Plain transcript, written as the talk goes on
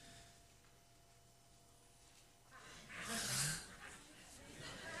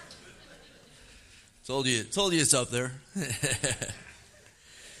Told you it's up there.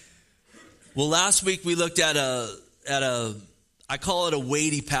 Well, last week we looked at I call it a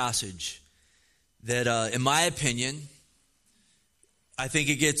weighty passage that, in my opinion, I think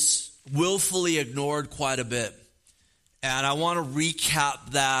it gets willfully ignored quite a bit. And I want to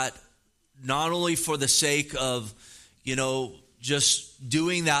recap that not only for the sake of, just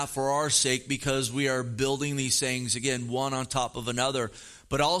doing that for our sake because we are building these things, again, one on top of another,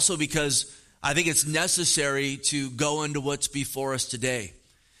 but also because I think it's necessary to go into what's before us today.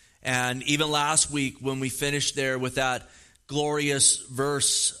 And even last week when we finished there with that glorious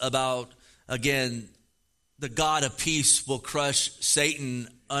verse about, again, the God of peace will crush Satan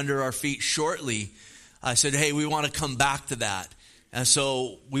under our feet shortly, I said, hey, we want to come back to that. And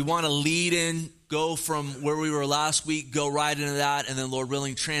so we want to lead in, go from where we were last week, go right into that, and then, Lord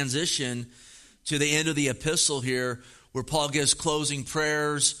willing, transition to the end of the epistle here where Paul gives closing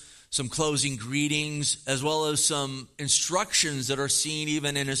prayers, some closing greetings, as well as some instructions that are seen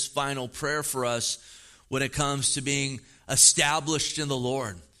even in his final prayer for us when it comes to being established in the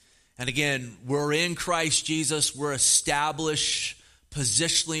Lord. And again, we're in Christ Jesus. We're established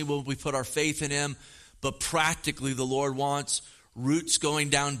positionally when we put our faith in him, but practically the Lord wants roots going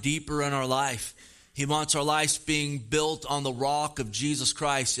down deeper in our life. He wants our lives being built on the rock of Jesus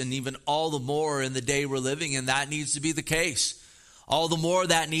Christ, and even all the more in the day we're living in, that needs to be the case. All the more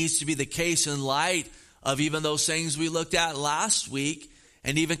that needs to be the case in light of even those things we looked at last week,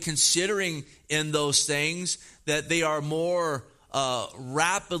 and even considering in those things that they are more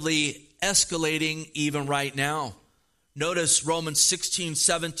rapidly escalating even right now. Notice Romans 16,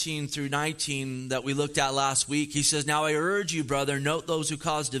 17 through 19 that we looked at last week. He says, now I urge you, brother, note those who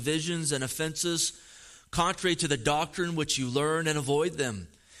cause divisions and offenses contrary to the doctrine which you learn, and avoid them.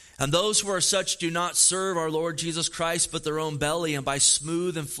 And those who are such do not serve our Lord Jesus Christ, but their own belly, and by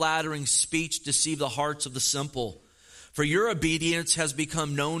smooth and flattering speech deceive the hearts of the simple. For your obedience has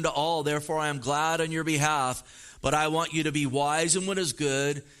become known to all, therefore I am glad on your behalf, but I want you to be wise in what is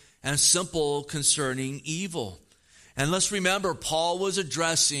good and simple concerning evil. And let's remember, Paul was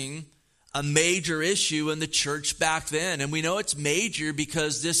addressing a major issue in the church back then. And we know it's major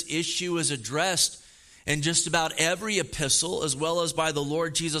because this issue is addressed in just about every epistle, as well as by the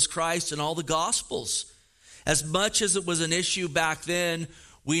Lord Jesus Christ in all the Gospels. As much as it was an issue back then,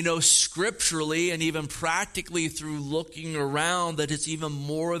 we know scripturally and even practically through looking around that it's even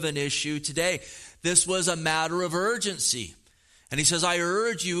more of an issue today. This was a matter of urgency. And he says, I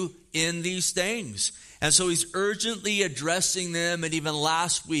urge you in these things. And so he's urgently addressing them. And even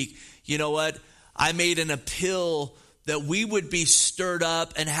last week, you know what? I made an appeal that we would be stirred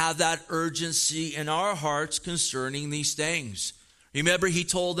up and have that urgency in our hearts concerning these things. Remember, he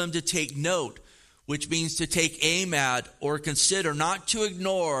told them to take note, which means to take aim at or consider, not to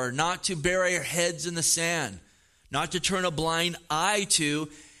ignore, not to bury our heads in the sand, not to turn a blind eye to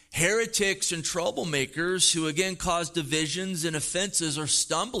heretics and troublemakers who again cause divisions and offenses or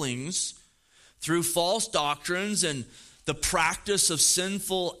stumblings through false doctrines and the practice of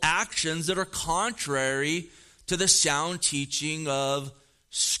sinful actions that are contrary to the sound teaching of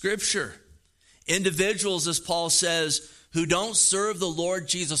Scripture. Individuals, as Paul says, who don't serve the Lord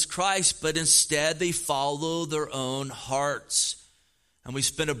Jesus Christ, but instead they follow their own hearts. And we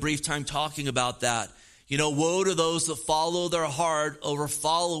spent a brief time talking about that. Woe to those that follow their heart over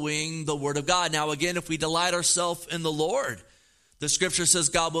following the Word of God. Now again, if we delight ourselves in the Lord, the Scripture says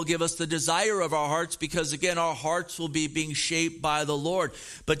God will give us the desire of our hearts because, again, our hearts will be being shaped by the Lord.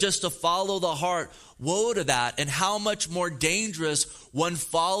 But just to follow the heart, woe to that. And how much more dangerous one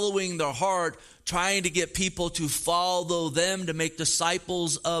following their heart, trying to get people to follow them to make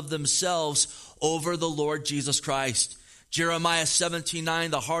disciples of themselves over the Lord Jesus Christ. Jeremiah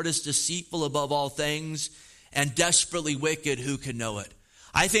 17:9, the heart is deceitful above all things and desperately wicked. Who can know it?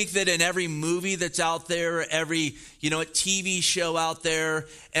 I think that in every movie that's out there, every, TV show out there,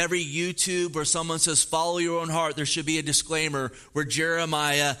 every YouTube where someone says, follow your own heart, there should be a disclaimer where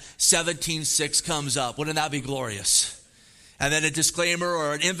Jeremiah 17:6 comes up. Wouldn't that be glorious? And then a disclaimer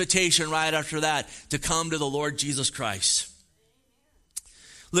or an invitation right after that to come to the Lord Jesus Christ.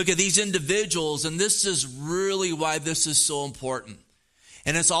 Look at these individuals, and this is really why this is so important.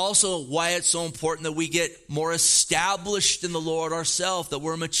 And it's also why it's so important that we get more established in the Lord ourselves, that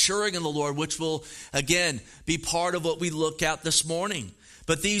we're maturing in the Lord, which will, again, be part of what we look at this morning.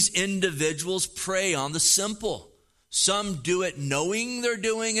 But these individuals prey on the simple. Some do it knowing they're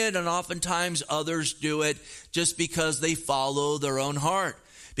doing it, and oftentimes others do it just because they follow their own heart.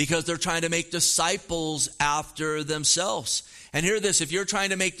 because they're trying to make disciples after themselves. And hear this, if you're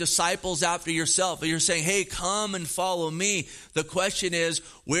trying to make disciples after yourself, and you're saying, hey, come and follow me, the question is,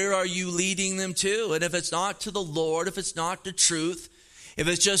 where are you leading them to? And if it's not to the Lord, if it's not the truth, if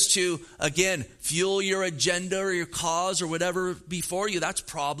it's just to, again, fuel your agenda or your cause or whatever before you, that's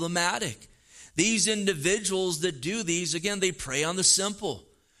problematic. These individuals that do these, again, they prey on the simple.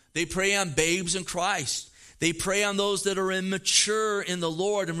 They prey on babes in Christ. They prey on those that are immature in the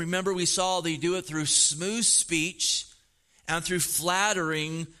Lord. And remember, we saw they do it through smooth speech and through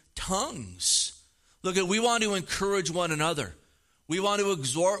flattering tongues. Look, we want to encourage one another. We want to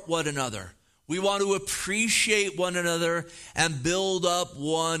exhort one another. We want to appreciate one another and build up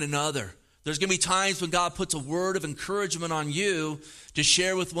one another. There's going to be times when God puts a word of encouragement on you to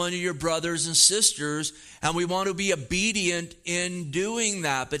share with one of your brothers and sisters, and we want to be obedient in doing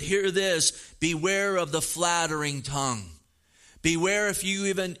that. But hear this, beware of the flattering tongue. Beware if you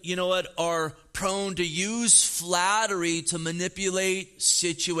even, are prone to use flattery to manipulate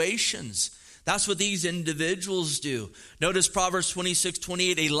situations. That's what these individuals do. Notice Proverbs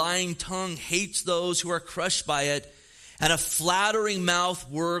 26:28, a lying tongue hates those who are crushed by it, and a flattering mouth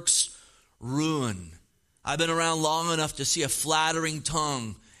works ruin. I've been around long enough to see a flattering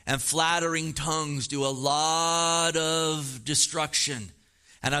tongue, and flattering tongues do a lot of destruction.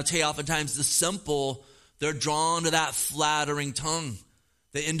 And I'll tell you, oftentimes the simple, they're drawn to that flattering tongue.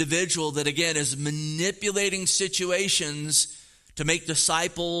 The individual that, again, is manipulating situations to make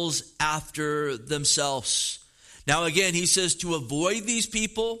disciples after themselves. Now, again, he says to avoid these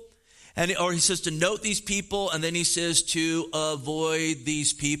people, or he says to note these people, and then he says to avoid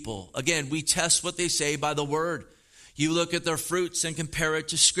these people. Again, we test what they say by the word. You look at their fruits and compare it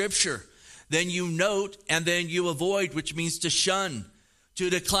to Scripture. Then you note, and then you avoid, which means to shun, to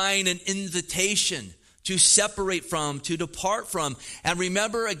decline an invitation, to separate from, to depart from. And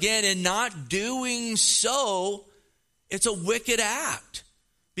remember, again, in not doing so, it's a wicked act,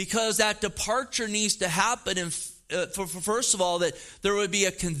 because that departure needs to happen. And first of all, that there would be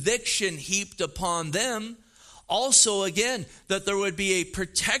a conviction heaped upon them. Also, again, that there would be a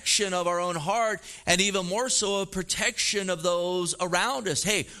protection of our own heart, and even more so a protection of those around us.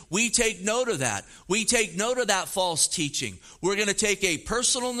 Hey, we take note of that. We take note of that false teaching. We're going to take a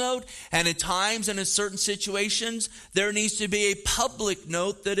personal note, and at times and in certain situations, there needs to be a public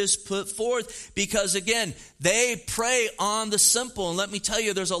note that is put forth, because again, they prey on the simple. And let me tell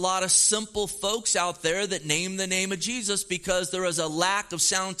you, there's a lot of simple folks out there that name the name of Jesus because there is a lack of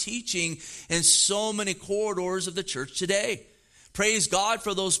sound teaching in so many corridors of the church today. Praise God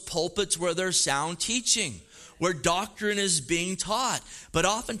for those pulpits where there's sound teaching, where doctrine is being taught. But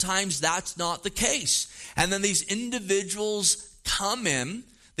oftentimes that's not the case. And then these individuals come in,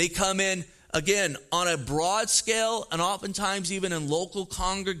 they come in again on a broad scale, and oftentimes even in local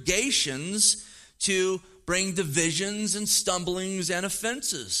congregations, to bring divisions and stumblings and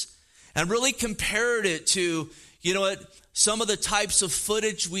offenses. And really compared it to, some of the types of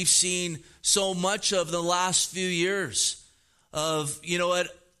footage we've seen so much of the last few years of,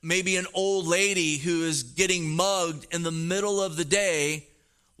 maybe an old lady who is getting mugged in the middle of the day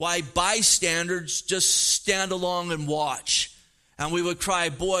while bystanders just stand along and watch. And we would cry,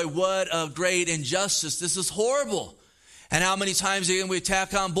 boy, what a great injustice. This is horrible. And how many times again we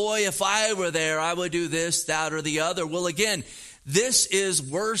tack on, boy, if I were there, I would do this, that, or the other. Well, again, this is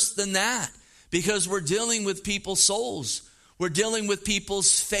worse than that, because we're dealing with people's souls. We're dealing with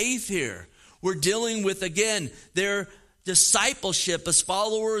people's faith here. We're dealing with, again, their discipleship as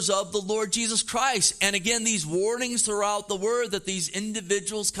followers of the Lord Jesus Christ. And again, these warnings throughout the word that these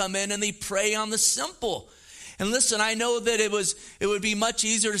individuals come in and they prey on the simple. And listen, I know that it would be much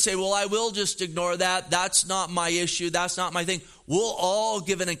easier to say, well, I will just ignore that. That's not my issue. That's not my thing. We'll all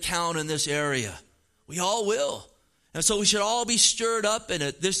give an account in this area. We all will. And so we should all be stirred up in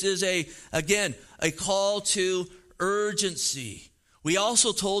it. This is a call to urgency. We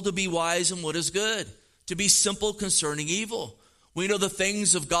also told to be wise in what is good, to be simple concerning evil. We know the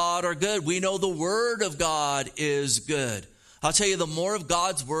things of God are good. We know the word of God is good. I'll tell you, the more of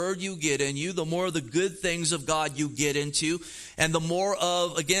God's word you get in you, the more of the good things of God you get into, and the more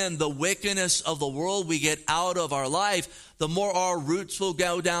of, again, the wickedness of the world we get out of our life, the more our roots will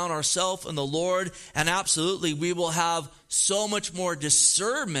go down ourselves in the Lord, and absolutely we will have so much more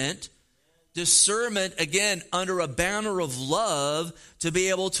discernment, again, under a banner of love, to be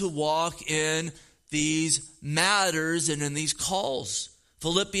able to walk in these matters and in these calls.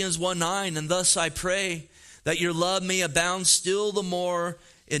 Philippians 1:9, and thus I pray that your love may abound still the more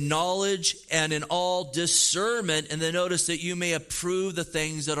in knowledge and in all discernment. And then notice that you may approve the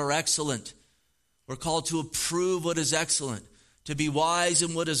things that are excellent. We're called to approve what is excellent, to be wise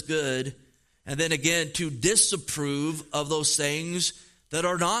in what is good, and then again to disapprove of those things that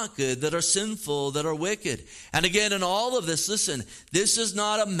are not good, that are sinful, that are wicked. And again, in all of this, listen, this is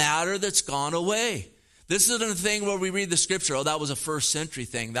not a matter that's gone away. This isn't a thing where we read the scripture, oh, that was a first century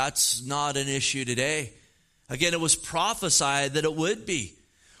thing. That's not an issue today. Again, it was prophesied that it would be.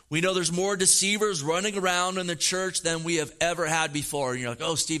 We know there's more deceivers running around in the church than we have ever had before. And you're like,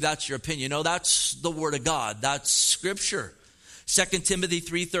 oh, Steve, that's your opinion. No, that's the word of God. That's scripture. 2 Timothy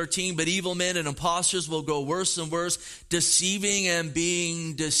 3:13, but evil men and impostors will grow worse and worse, deceiving and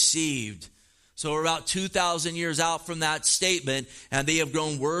being deceived. So we're about 2,000 years out from that statement, and they have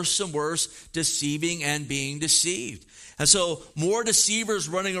grown worse and worse, deceiving and being deceived. And so more deceivers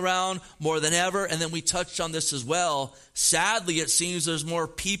running around more than ever. And then we touched on this as well. Sadly, it seems there's more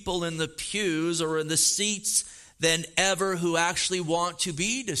people in the pews or in the seats than ever who actually want to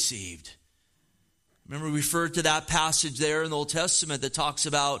be deceived. Remember, we referred to that passage there in the Old Testament that talks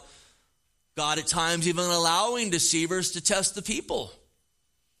about God at times even allowing deceivers to test the people.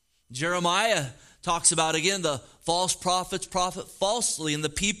 Jeremiah talks about, again, the false prophets prophet falsely, and the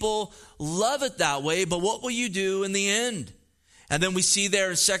people love it that way, but what will you do in the end? And then we see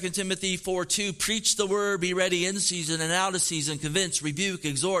there in 2 Timothy 4:2, preach the word, be ready in season and out of season, convince, rebuke,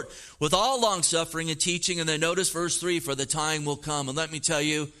 exhort, with all longsuffering and teaching. And then notice verse 3, for the time will come. And let me tell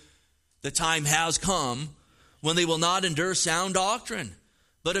you, the time has come when they will not endure sound doctrine,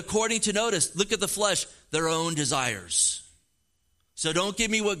 but according to, notice, look at the flesh, their own desires. So don't give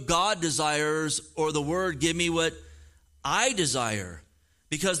me what God desires or the word, give me what I desire.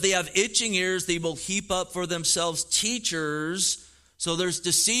 Because they have itching ears, they will heap up for themselves teachers. So there's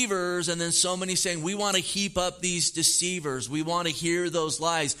deceivers, and then so many saying, we want to heap up these deceivers. We want to hear those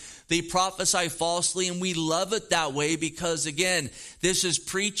lies. They prophesy falsely, and we love it that way because, again, this is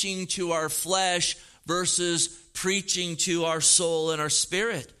preaching to our flesh versus preaching to our soul and our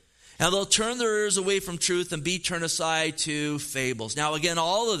spirit. And they'll turn their ears away from truth and be turned aside to fables. Now, again,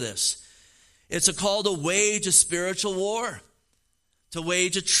 all of this, it's a call to wage a spiritual war, to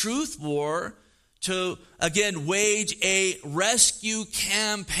wage a truth war, to, again, wage a rescue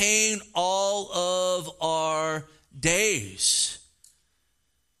campaign all of our days.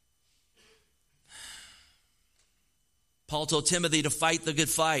 Paul told Timothy to fight the good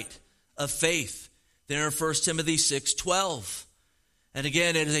fight of faith. There in 1 Timothy 6:12. And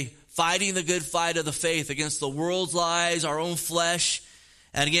again, it is a fighting the good fight of the faith against the world's lies, our own flesh.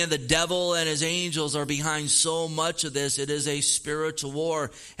 And again, the devil and his angels are behind so much of this. It is a spiritual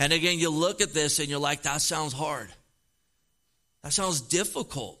war. And again, you look at this and you're like, that sounds hard. That sounds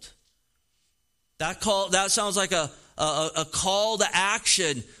difficult. That sounds like a call to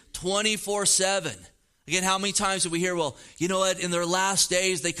action 24/7. Again, how many times do we hear, well, you know what, in their last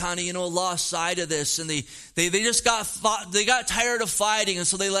days, they kind of, lost sight of this, and they just got tired of fighting, and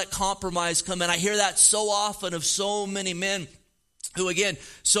so they let compromise come in. I hear that so often of so many men who, again,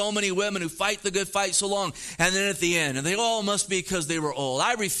 so many women who fight the good fight so long, and then at the end, and they all must be because they were old.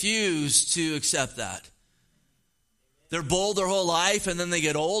 I refuse to accept that. They're bold their whole life, and then they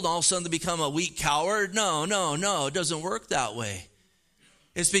get old, and all of a sudden they become a weak coward. No, it doesn't work that way.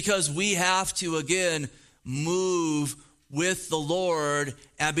 It's because we have to, again, move with the Lord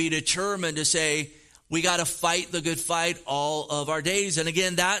and be determined to say, we got to fight the good fight all of our days. And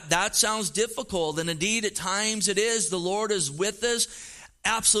again, that sounds difficult. And indeed, at times it is. The Lord is with us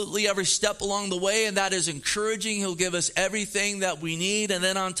absolutely every step along the way. And that is encouraging. He'll give us everything that we need. And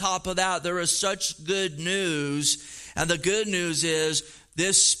then on top of that, there is such good news. And the good news is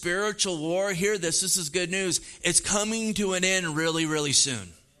this spiritual war, hear this is good news. It's coming to an end really, really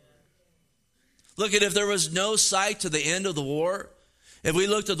soon. Look at, if there was no sight to the end of the war, if we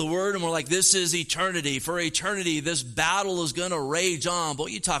looked at the word and we're like, this is eternity. For eternity, this battle is going to rage on.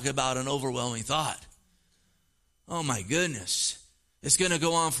 But you talk about an overwhelming thought. Oh my goodness. It's going to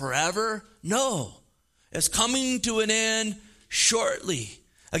go on forever? No. It's coming to an end shortly.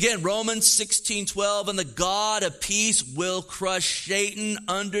 Again, Romans 16:12, and the God of peace will crush Satan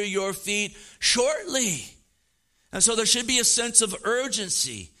under your feet shortly. And so there should be a sense of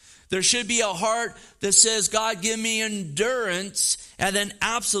urgency. There should be a heart that says, God, give me endurance. And then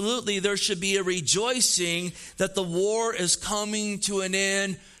absolutely there should be a rejoicing that the war is coming to an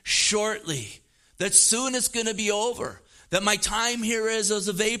end shortly. That soon it's going to be over. That my time here is as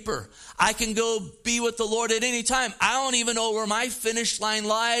a vapor. I can go be with the Lord at any time. I don't even know where my finish line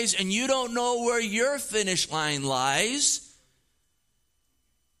lies, and you don't know where your finish line lies.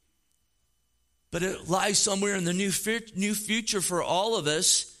 But it lies somewhere in the new future for all of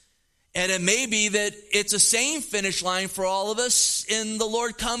us. And it may be that it's the same finish line for all of us in the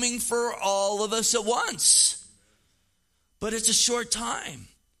Lord coming for all of us at once. but it's a short time.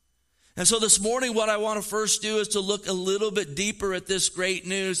 And so this morning, what I want to first do is to look a little bit deeper at this great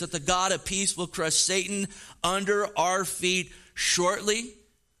news that the God of peace will crush Satan under our feet shortly.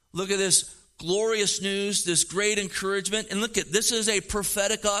 Look at this glorious news, this great encouragement. And look at, this is a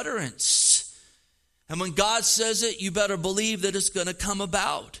prophetic utterance. And when God says it, you better believe that it's going to come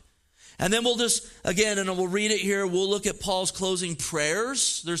about. And then we'll just, again, and we'll read it here, we'll look at Paul's closing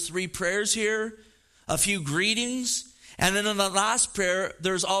prayers. There's 3 prayers here, a few greetings. And then in the last prayer,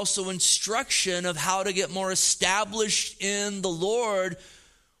 there's also instruction of how to get more established in the Lord,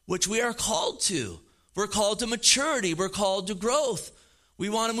 which we are called to. We're called to maturity. We're called to growth. We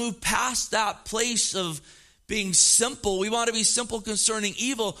want to move past that place of being simple. We want to be simple concerning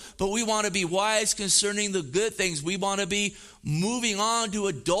evil, but we want to be wise concerning the good things. We want to be moving on to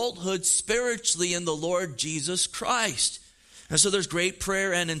adulthood spiritually in the Lord Jesus Christ. And so there's great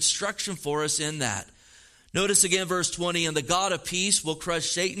prayer and instruction for us in that. Notice again verse 20, and the God of peace will crush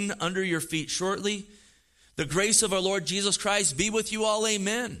Satan under your feet shortly. The grace of our Lord Jesus Christ be with you all,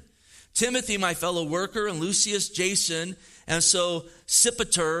 amen. Timothy, my fellow worker, and Lucius, Jason, and so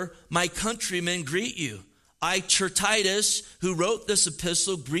Sopater, my countrymen, greet you. I, Tertitus, who wrote this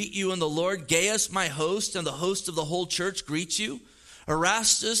epistle, greet you in the Lord. Gaius, my host, and the host of the whole church greet you.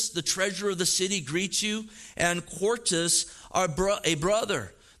 Erastus, the treasurer of the city, greets you. And Quartus, a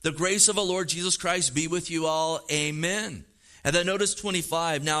brother. The grace of our Lord Jesus Christ be with you all. Amen. And then notice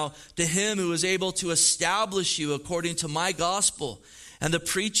 25. Now, to him who is able to establish you according to my gospel and the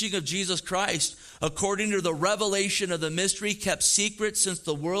preaching of Jesus Christ, according to the revelation of the mystery kept secret since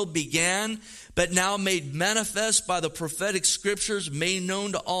the world began, but now made manifest by the prophetic scriptures, made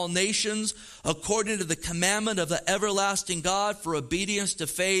known to all nations, according to the commandment of the everlasting God, for obedience to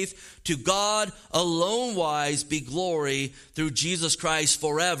faith, to God alone wise be glory through Jesus Christ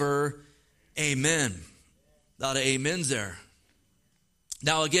forever. Amen. A lot of amens there.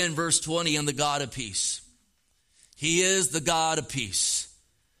 Now again, verse 20, and the God of peace. He is the God of peace.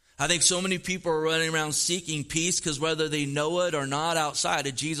 I think so many people are running around seeking peace because whether they know it or not, outside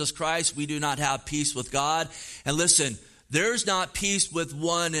of Jesus Christ, we do not have peace with God. And listen, there's not peace with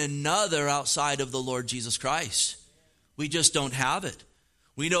one another outside of the Lord Jesus Christ. We just don't have it.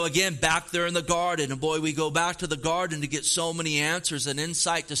 We know, again, back there in the garden, and boy, we go back to the garden to get so many answers and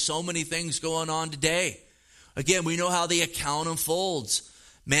insight to so many things going on today. Again, we know how the account unfolds.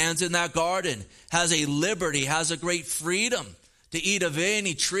 Man's in that garden, has a liberty, has a great freedom to eat of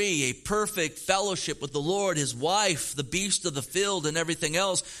any tree, a perfect fellowship with the Lord, his wife, the beast of the field, and everything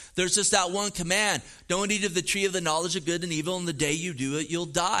else. There's just that one command. Don't eat of the tree of the knowledge of good and evil, and the day you do it, you'll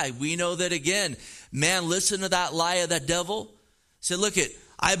die. We know that again. Man, listen to that lie of that devil. Say, look it,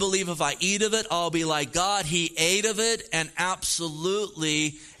 I believe if I eat of it, I'll be like God. He ate of it, and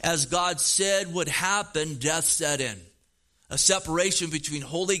absolutely, as God said would happen, death set in. A separation between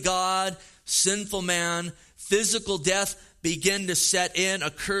holy God, sinful man, physical death began to set in. A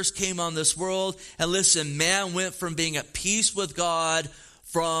curse came on this world. And listen, man went from being at peace with God,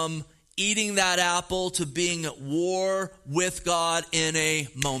 from eating that apple, to being at war with God in a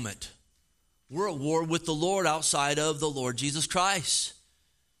moment. We're at war with the Lord outside of the Lord Jesus Christ.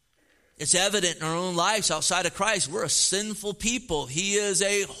 It's evident in our own lives outside of Christ. We're a sinful people. He is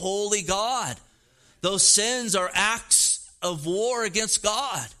a holy God. Those sins are acts of war against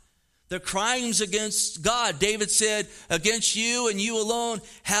God. They're crimes against God. David said, against you and you alone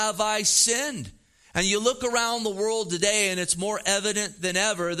have I sinned. And you look around the world today and it's more evident than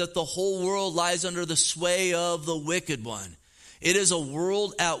ever that the whole world lies under the sway of the wicked one. It is a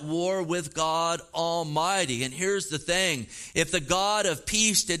world at war with God Almighty. And here's the thing. If the God of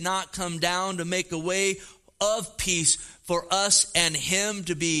peace did not come down to make a way of peace for us and him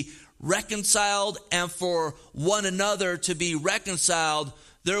to be reconciled and for one another to be reconciled,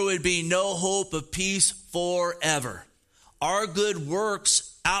 there would be no hope of peace forever. Our good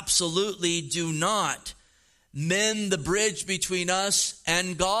works absolutely do not mend the bridge between us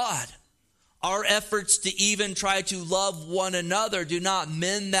and God. Our efforts to even try to love one another do not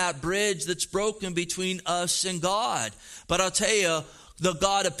mend that bridge that's broken between us and God. But I'll tell you, the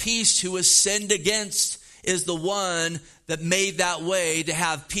God of peace who is sinned against is the one that made that way to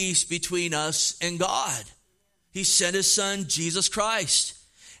have peace between us and God. He sent his son, Jesus Christ.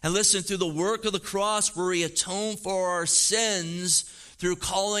 And listen, through the work of the cross where he atoned for our sins through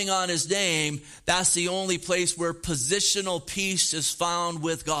calling on his name, that's the only place where positional peace is found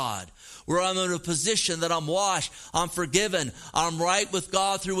with God. Where I'm in a position that I'm washed, I'm forgiven, I'm right with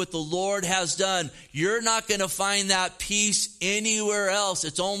God through what the Lord has done. You're not going to find that peace anywhere else.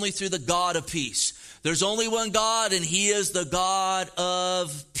 It's only through the God of peace. There's only one God, and he is the God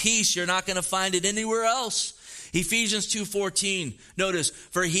of peace. You're not going to find it anywhere else. Ephesians 2:14, notice,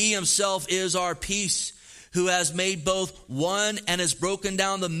 for he himself is our peace, who has made both one and has broken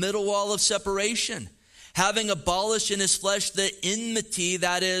down the middle wall of separation, having abolished in his flesh the enmity,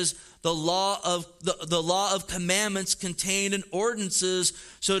 that is, the law of commandments contained in ordinances,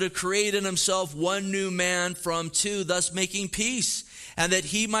 so to create in himself one new man from two, thus making peace, and that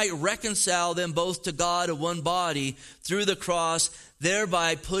he might reconcile them both to God in one body through the cross,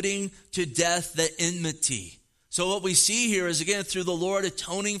 thereby putting to death the enmity. So what we see here is, again, through the Lord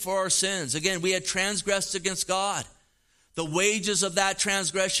atoning for our sins. Again, we had transgressed against God. The wages of that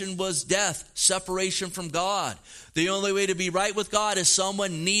transgression was death, separation from God. The only way to be right with God is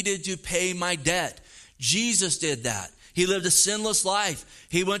someone needed to pay my debt. Jesus did that. He lived a sinless life.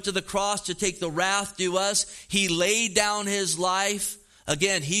 He went to the cross to take the wrath due us. He laid down his life.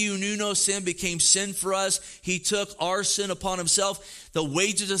 Again, he who knew no sin became sin for us. He took our sin upon himself. The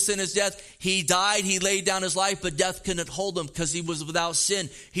wages of sin is death. He died. He laid down his life, but death couldn't hold him because he was without sin.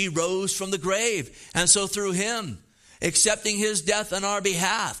 He rose from the grave. And so through him, accepting his death on our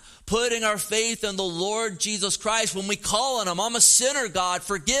behalf, putting our faith in the Lord Jesus Christ, when we call on him, I'm a sinner, God,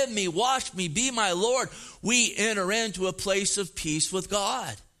 forgive me, wash me, be my Lord, we enter into a place of peace with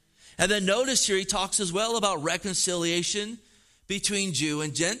God. And then notice here he talks as well about reconciliation between Jew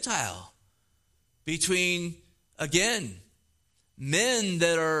and Gentile, between, again, men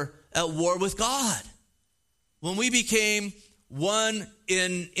that are at war with God. When we became one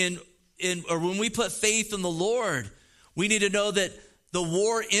or when we put faith in the Lord, we need to know that the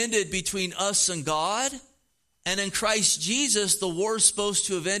war ended between us and God, and in Christ Jesus, the war is supposed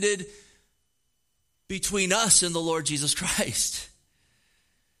to have ended between us and the Lord Jesus Christ.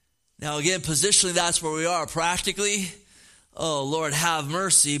 Now again, positionally, that's where we are. Practically, oh, Lord, have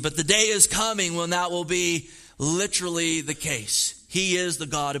mercy. But the day is coming when that will be literally the case. He is the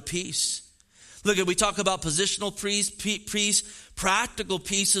God of peace. Look, we talk about positional peace. Practical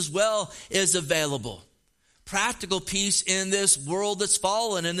peace as well is available. Practical peace in this world that's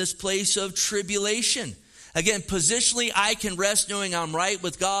fallen, in this place of tribulation. Again, positionally, I can rest knowing I'm right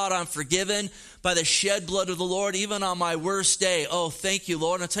with God. I'm forgiven by the shed blood of the Lord, even on my worst day. Oh, thank you,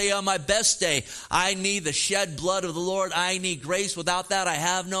 Lord. And I'll tell you, on my best day, I need the shed blood of the Lord. I need grace. Without that, I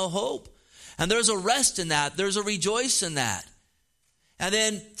have no hope. And there's a rest in that. There's a rejoice in that. And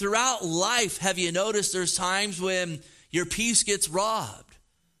then throughout life, have you noticed there's times when your peace gets robbed?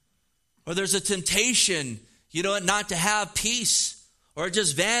 Or there's a temptation, not to have peace. Or it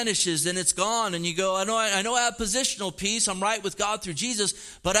just vanishes and it's gone. And you go, I know I have positional peace. I'm right with God through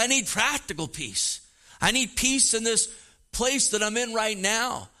Jesus. But I need practical peace. I need peace in this place that I'm in right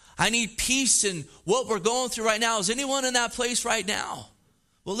now. I need peace in what we're going through right now. Is anyone in that place right now?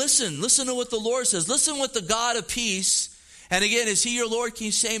 Well, listen to what the Lord says. Listen what the God of peace. And again, is he your Lord? Can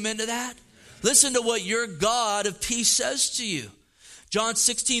you say amen to that? Listen to what your God of peace says to you. John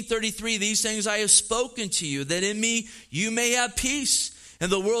 16:33, these things I have spoken to you, that in me you may have peace. In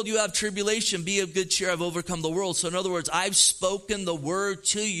the world you have tribulation. Be of good cheer. I've overcome the world. So in other words, I've spoken the word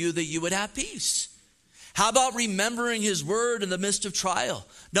to you that you would have peace. How about remembering his word in the midst of trial?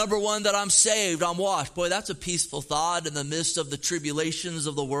 Number one, that I'm saved, I'm washed. Boy, that's a peaceful thought in the midst of the tribulations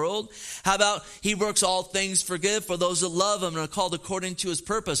of the world. How about he works all things for good for those that love him and are called according to his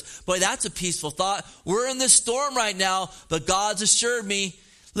purpose? Boy, that's a peaceful thought. We're in this storm right now, but God's assured me,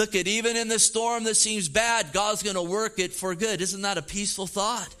 look, even in this storm that seems bad, God's going to work it for good. Isn't that a peaceful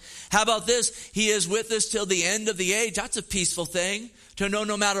thought? How about this? He is with us till the end of the age. That's a peaceful thing. To know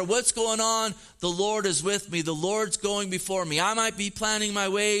no matter what's going on, the Lord is with me. The Lord's going before me. I might be planning my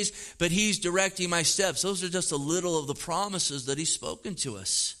ways, but he's directing my steps. Those are just a little of the promises that he's spoken to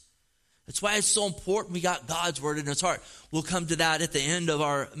us. That's why it's so important we got God's word in his heart. We'll come to that at the end of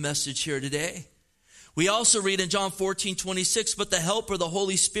our message here today. We also read in John 14:26, but the Helper, the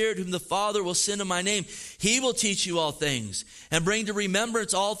Holy Spirit, whom the Father will send in my name, he will teach you all things and bring to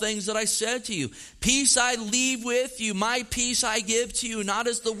remembrance all things that I said to you. Peace I leave with you, my peace I give to you. Not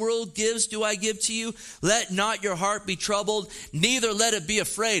as the world gives do I give to you. Let not your heart be troubled, neither let it be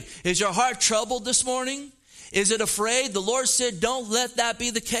afraid. Is your heart troubled this morning? Is it afraid? The Lord said, don't let that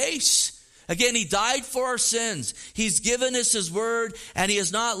be the case. Again, he died for our sins. He's given us his word, and he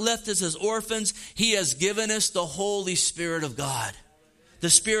has not left us as orphans. He has given us the Holy Spirit of God. The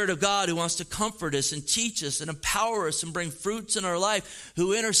Spirit of God who wants to comfort us and teach us and empower us and bring fruits in our life,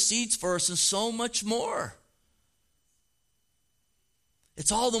 who intercedes for us and so much more.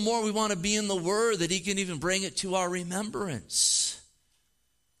 It's all the more we want to be in the word that he can even bring it to our remembrance.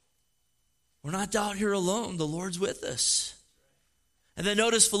 We're not out here alone. The Lord's with us. And then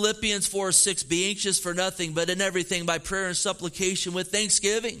notice Philippians 4:6, be anxious for nothing, but in everything by prayer and supplication with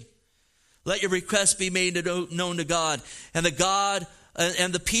thanksgiving. Let your requests be made known to God. And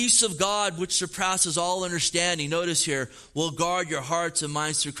the peace of God, which surpasses all understanding, notice here, will guard your hearts and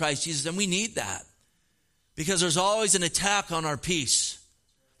minds through Christ Jesus. And we need that. Because there's always an attack on our peace.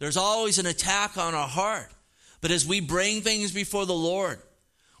 There's always an attack on our heart. But as we bring things before the Lord,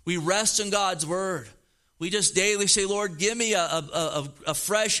 we rest in God's word. We just daily say, Lord, give me a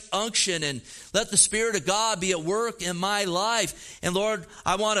fresh unction and let the Spirit of God be at work in my life. And Lord,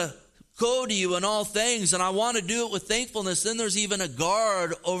 I want to go to you in all things, and I want to do it with thankfulness. Then there's even a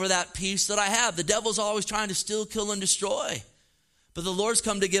guard over that peace that I have. The devil's always trying to steal, kill, and destroy. But the Lord's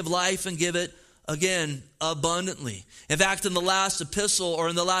come to give life and give it, again, abundantly. In fact, in the last epistle, or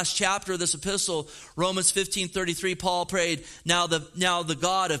in the last chapter of this epistle, Romans 15:33, Paul prayed, now the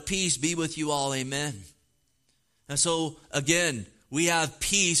God of peace be with you all, amen. And so, again, we have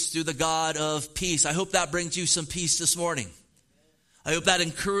peace through the God of peace. I hope that brings you some peace this morning. I hope that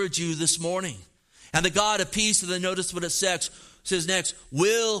encourages you this morning. And the God of peace, and then notice what it says next,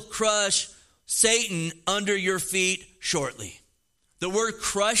 will crush Satan under your feet shortly. The word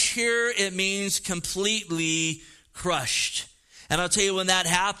crush here, it means completely crushed. And I'll tell you, when that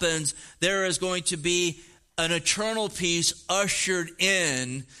happens, there is going to be an eternal peace ushered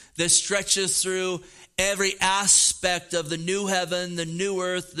in that stretches through every aspect of the new heaven, the new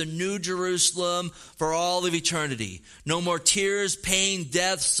earth, the new Jerusalem for all of eternity. No more tears, pain,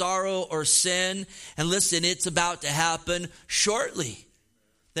 death, sorrow, or sin. And listen, it's about to happen shortly.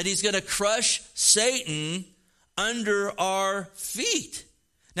 That he's going to crush Satan under our feet.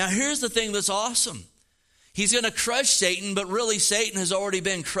 Now, here's the thing that's awesome. He's going to crush Satan, but really Satan has already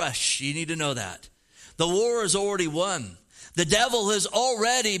been crushed. You need to know that. The war is already won. The devil has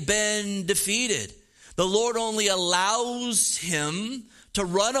already been defeated. The Lord only allows him to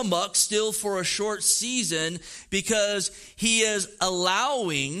run amok still for a short season because he is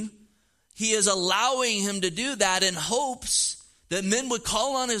allowing him to do that in hopes that men would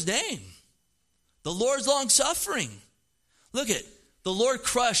call on his name. The Lord's long suffering. Look at the Lord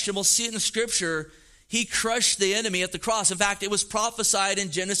crushed, and we'll see it in the scripture. He crushed the enemy at the cross. In fact, it was prophesied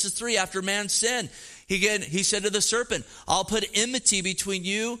in Genesis 3 after man sinned. He said to the serpent, I'll put enmity between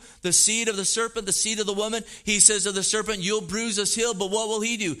you, the seed of the serpent, the seed of the woman. He says to the serpent, you'll bruise his heel, but what will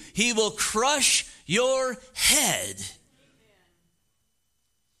he do? He will crush your head. Amen.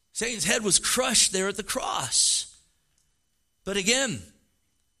 Satan's head was crushed there at the cross. But again,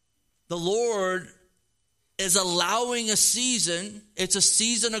 the Lord is allowing a season. It's a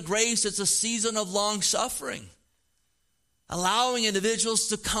season of grace. It's a season of long suffering. Allowing individuals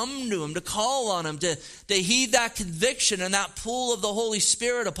to come to him, to call on him, to heed that conviction and that pull of the Holy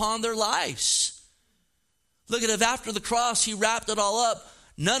Spirit upon their lives. Look at it, after the cross, he wrapped it all up.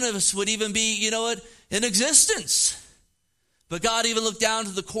 None of us would even be, in existence. But God even looked down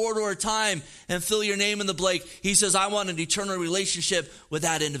to the corridor of time and fill your name in the blank. He says, I want an eternal relationship with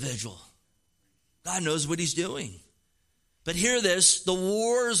that individual. God knows what he's doing. But hear this, the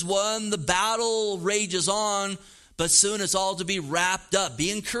war is won, the battle rages on, but soon it's all to be wrapped up.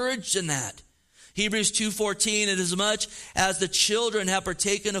 Be encouraged in that. Hebrews 2:14, and as much as the children have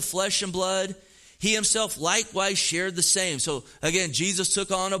partaken of flesh and blood, he himself likewise shared the same. So again, Jesus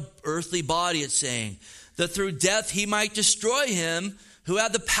took on an earthly body, it's saying, that through death he might destroy him who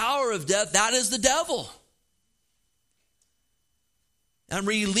had the power of death, that is the devil. And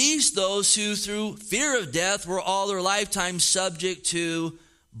release those who through fear of death were all their lifetime subject to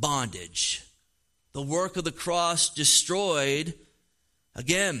bondage. The work of the cross destroyed,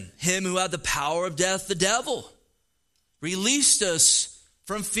 again, him who had the power of death, the devil. Released us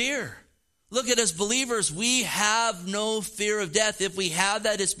from fear. Look at us believers, we have no fear of death. If we have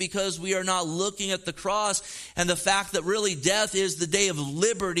that, it's because we are not looking at the cross and the fact that really death is the day of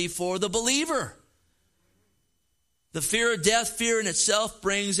liberty for the believer. The fear of death, fear in itself,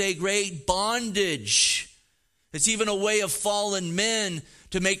 brings a great bondage. It's even a way of fallen men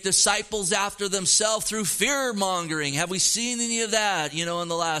to make disciples after themselves through fear-mongering. Have we seen any of that, in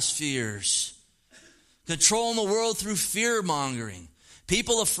the last few years? Controlling the world through fear-mongering.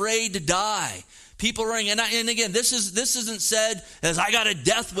 People afraid to die. People running, and again, this isn't said as I got a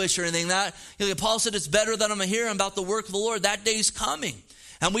death wish or anything. That Paul said it's better that I'm hearing about the work of the Lord. That day's coming.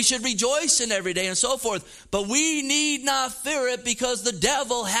 And we should rejoice in every day and so forth. But we need not fear it because the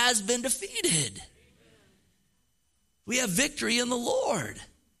devil has been defeated. We have victory in the Lord.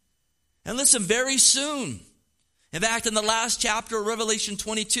 And listen, very soon. In fact, in the last chapter of Revelation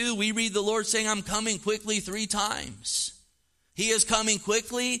 22, we read the Lord saying, I'm coming quickly 3 times. He is coming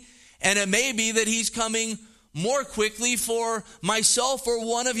quickly, and it may be that he's coming more quickly for myself or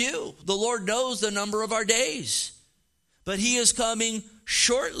one of you. The Lord knows the number of our days. But he is coming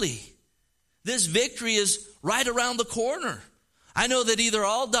shortly. This victory is right around the corner. I know that either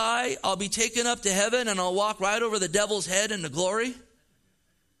I'll die, I'll be taken up to heaven, and I'll walk right over the devil's head into glory.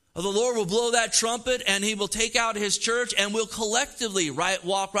 Or the Lord will blow that trumpet, and he will take out his church, and we'll collectively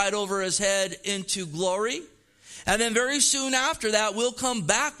walk right over his head into glory. And then very soon after that, we'll come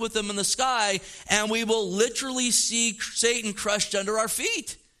back with him in the sky, and we will literally see Satan crushed under our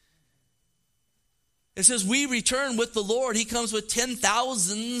feet. It says we return with the Lord. He comes with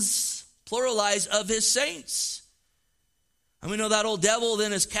 10,000s, pluralized, of his saints. And we know that old devil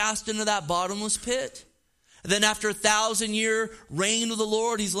then is cast into that bottomless pit. And then after 1,000-year reign of the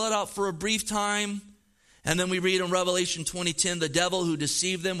Lord, he's let out for a brief time. And then we read in Revelation 20:10, the devil who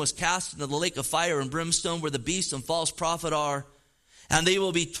deceived them was cast into the lake of fire and brimstone where the beast and false prophet are. And they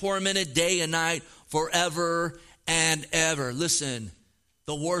will be tormented day and night forever and ever. Listen,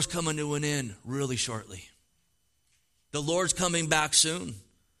 the war's coming to an end really shortly. The Lord's coming back soon.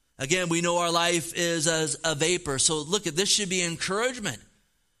 Again, we know our life is as a vapor. So look, this should be encouragement.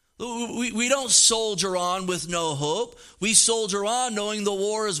 We don't soldier on with no hope. We soldier on knowing the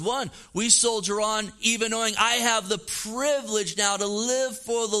war is won. We soldier on even knowing I have the privilege now to live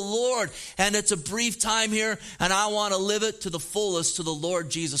for the Lord. And it's a brief time here, and I want to live it to the fullest to the Lord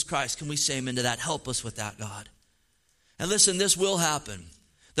Jesus Christ. Can we say amen to that? Help us with that, God. And listen, this will happen.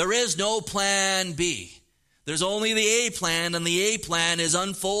 There is no plan B. There's only the A plan, and the A plan is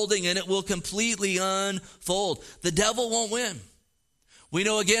unfolding, and it will completely unfold. The devil won't win. We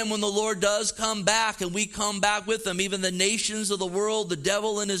know again when the Lord does come back and we come back with him, even the nations of the world, the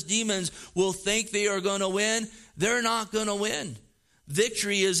devil and his demons will think they are going to win. They're not going to win.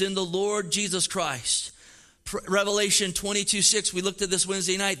 Victory is in the Lord Jesus Christ. Revelation 22:6, we looked at this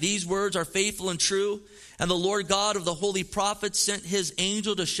Wednesday night. These words are faithful and true. And the Lord God of the holy prophets sent his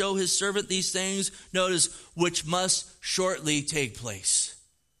angel to show his servant these things, notice, which must shortly take place.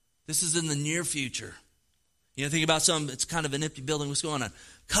 This is in the near future. You know, think about it's kind of an empty building. What's going on?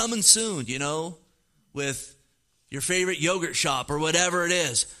 Coming soon, with your favorite yogurt shop or whatever it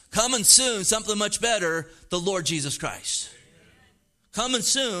is. Coming soon, something much better, the Lord Jesus Christ. Coming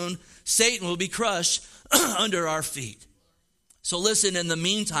soon, Satan will be crushed under our feet. So listen, in the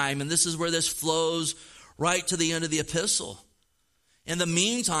meantime, and this is where this flows right to the end of the epistle. In the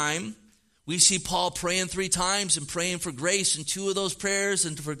meantime, we see Paul praying 3 times and praying for grace in 2 of those prayers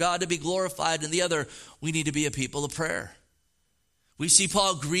and for God to be glorified. In the other, we need to be a people of prayer. We see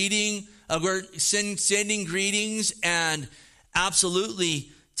Paul sending greetings and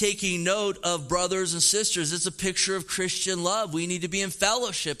absolutely taking note of brothers and sisters. It's a picture of Christian love. We need to be in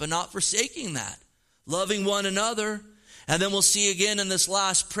fellowship and not forsaking that. Loving one another. And then we'll see again in this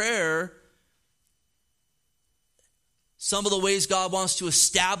last prayer some of the ways God wants to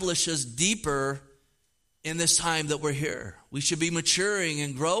establish us deeper in this time that we're here. We should be maturing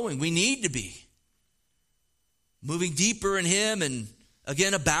and growing. We need to be. Moving deeper in him and,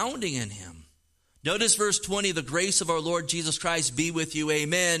 again, abounding in him. Notice verse 20, the grace of our Lord Jesus Christ be with you,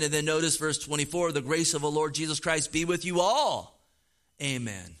 amen. And then notice verse 24, the grace of our Lord Jesus Christ be with you all,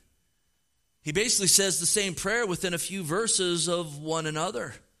 amen. He basically says the same prayer within a few verses of one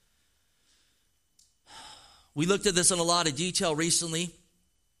another. We looked at this in a lot of detail recently,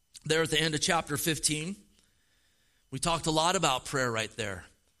 there at the end of chapter 15. We talked a lot about prayer right there,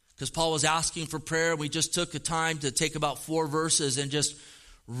 because Paul was asking for prayer. We just took the time to take about 4 verses and just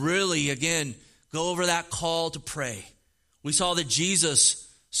really, again, go over that call to pray. We saw that Jesus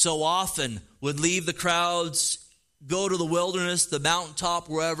so often would leave the crowds, go to the wilderness, the mountaintop,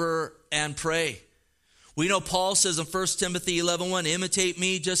 wherever, and pray. We know Paul says in 1 Timothy 11:1, imitate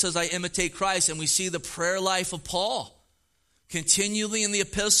me just as I imitate Christ. And we see the prayer life of Paul continually in the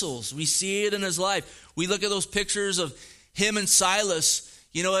epistles. We see it in his life. We look at those pictures of him and Silas,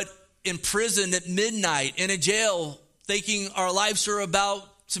 in prison at midnight, in a jail, thinking our lives are about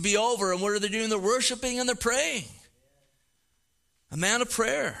to be over. And what are they doing? They're worshiping and they're praying. A man of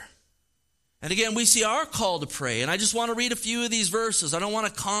prayer. And again, we see our call to pray. And I just want to read a few of these verses. I don't want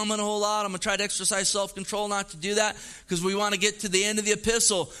to comment a whole lot. I'm going to try to exercise self-control not to do that, because we want to get to the end of the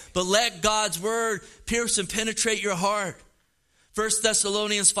epistle. But let God's word pierce and penetrate your heart. 1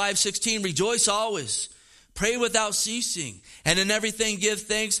 Thessalonians 5:16, rejoice always, pray without ceasing, and in everything give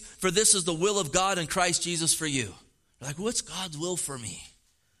thanks, for this is the will of God in Christ Jesus for you. You're like, what's God's will for me?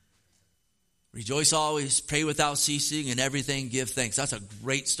 Rejoice always, pray without ceasing, and everything give thanks. That's a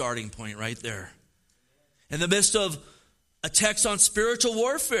great starting point right there. In the midst of a text on spiritual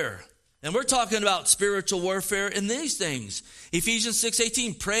warfare, and we're talking about spiritual warfare in these things. Ephesians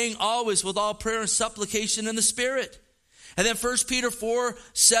 6:18, praying always with all prayer and supplication in the Spirit. And then 1 Peter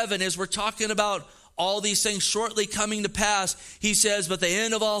 4:7, as we're talking about all these things shortly coming to pass, he says, but the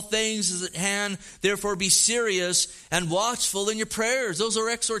end of all things is at hand. Therefore be serious and watchful in your prayers. Those are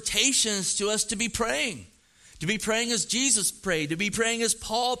exhortations to us to be praying. To be praying as Jesus prayed. To be praying as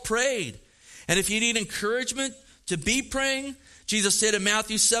Paul prayed. And if you need encouragement to be praying, Jesus said in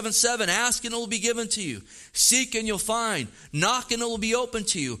Matthew 7:7, ask and it will be given to you. Seek and you'll find. Knock and it will be open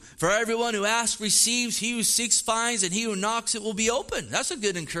to you. For everyone who asks receives. He who seeks finds. And he who knocks it will be open. That's a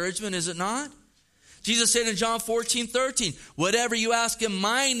good encouragement, is it not? Jesus said in John 14:13, whatever you ask in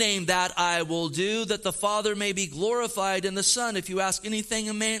my name, that I will do, that the Father may be glorified in the Son. If you ask anything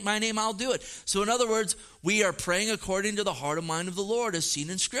in my name, I'll do it. So in other words, we are praying according to the heart and mind of the Lord as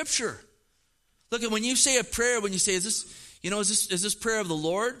seen in Scripture. Look, at when you say a prayer, when you say, is this prayer of the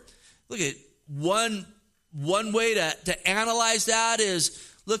Lord? Look at one way to analyze that is,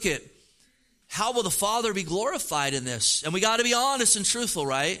 look at how will the Father be glorified in this? And we got to be honest and truthful,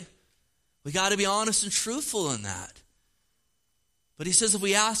 right? We got to be honest and truthful in that. But he says if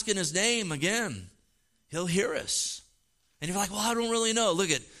we ask in his name, again, he'll hear us. And you're like, well, I don't really know. Look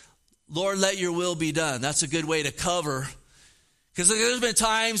at, Lord, let your will be done. That's a good way to cover. Because there's been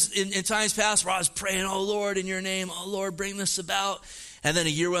times in times past where I was praying, oh, Lord, in your name, oh, Lord, bring this about. And then a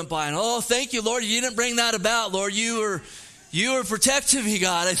year went by and, oh, thank you, Lord, you didn't bring that about, Lord. You were protecting me,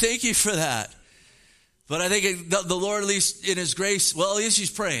 God. I thank you for that. But I think the Lord, at least in his grace, well, at least he's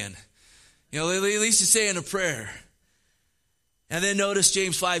praying. At least he's saying a prayer. And then notice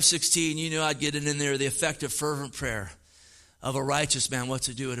James 5:16. You knew I'd get it in there. The effective, fervent prayer of a righteous man. What's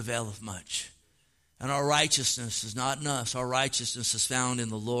to do? It availeth much. And our righteousness is not in us. Our righteousness is found in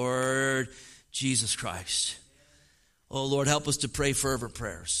the Lord Jesus Christ. Oh, Lord, help us to pray fervent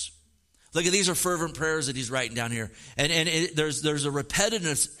prayers. Look at these are fervent prayers that he's writing down here. And there's a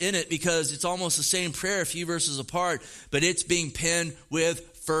repetitiveness in it because it's almost the same prayer a few verses apart, but it's being penned with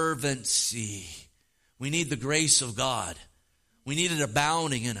fervency. We need the grace of God. We need it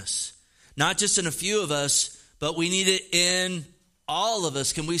abounding in us. Not just in a few of us, but we need it in all of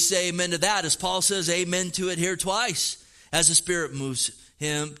us. Can we say amen to that? As Paul says amen to it here twice, as the Spirit moves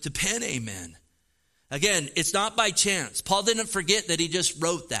him to pen amen. Again, it's not by chance. Paul didn't forget that he just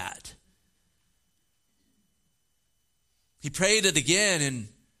wrote that. He prayed it again and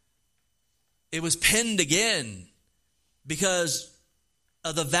it was penned again because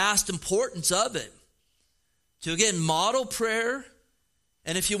of the vast importance of it. To again, model prayer.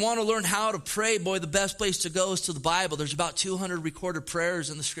 And if you want to learn how to pray, boy, the best place to go is to the Bible. There's about 200 recorded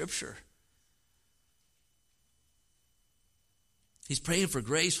prayers in the Scripture. He's praying for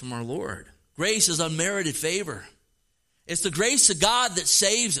grace from our Lord. Grace is unmerited favor. It's the grace of God that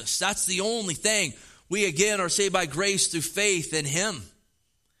saves us. That's the only thing. We again are saved by grace through faith in him.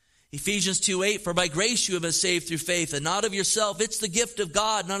 Ephesians 2:8, for by grace you have been saved through faith, and not of yourself. It's the gift of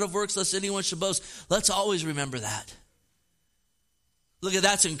God, not of works, lest anyone should boast. Let's always remember that. Look at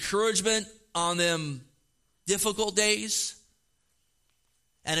that's encouragement on them difficult days.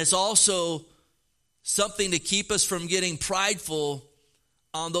 And it's also something to keep us from getting prideful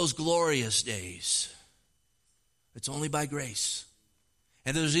on those glorious days. It's only by grace.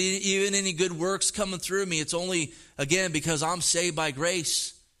 And there's even any good works coming through me, it's only, again, because I'm saved by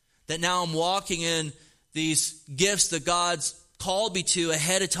grace. That now I'm walking in these gifts that God's called me to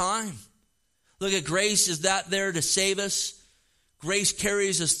ahead of time. Look at grace. Is that there to save us? Grace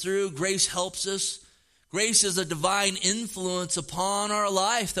carries us through. Grace helps us. Grace is a divine influence upon our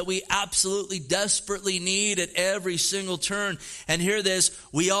life that we absolutely desperately need at every single turn. And hear this,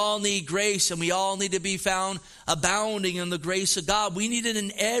 we all need grace and we all need to be found abounding in the grace of God. We need it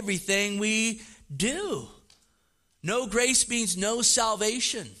in everything we do. No grace means no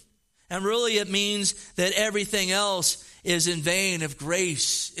salvation. And really it means that everything else is in vain if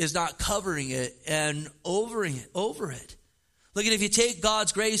grace is not covering it and over it. Look at if you take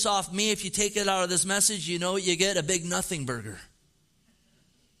God's grace off me, if you take it out of this message, you know what you get? A big nothing burger.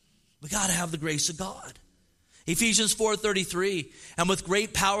 We got to have the grace of God. Ephesians 4:33, and with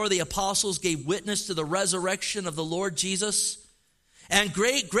great power the apostles gave witness to the resurrection of the Lord Jesus, and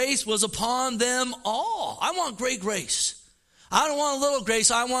great grace was upon them all. I want great grace. I don't want a little grace.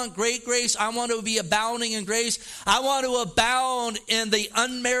 I want great grace. I want to be abounding in grace. I want to abound in the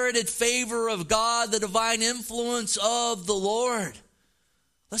unmerited favor of God, the divine influence of the Lord.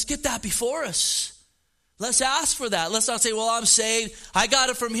 Let's get that before us. Let's ask for that. Let's not say, well, I'm saved. I got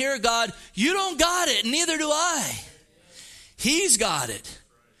it from here, God. You don't got it, and neither do I. He's got it.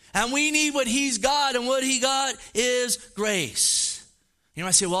 And we need what he's got, and what he got is grace. You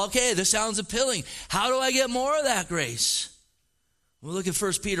might say, well, okay, this sounds appealing. How do I get more of that grace? Well, look at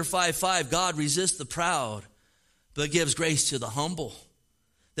 1 Peter 5:5. God resists the proud, but gives grace to the humble.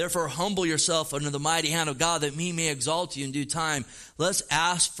 Therefore, humble yourself under the mighty hand of God, that he may exalt you in due time. Let's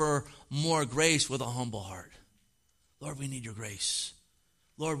ask for more grace with a humble heart. Lord, we need your grace.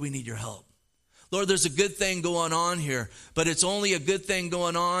 Lord, we need your help. Lord, there's a good thing going on here, but it's only a good thing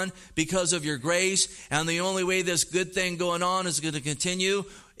going on because of your grace. And the only way this good thing going on is going to continue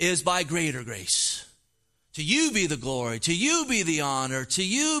is by greater grace. To you be the glory. To you be the honor. To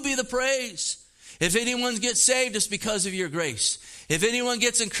you be the praise. If anyone gets saved, it's because of your grace. If anyone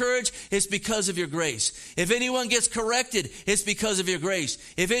gets encouraged, it's because of your grace. If anyone gets corrected, it's because of your grace.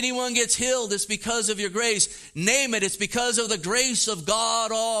 If anyone gets healed, it's because of your grace. Name it, it's because of the grace of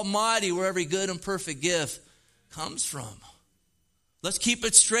God Almighty, where every good and perfect gift comes from. Let's keep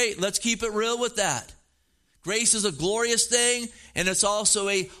it straight. Let's keep it real with that. Grace is a glorious thing, and it's also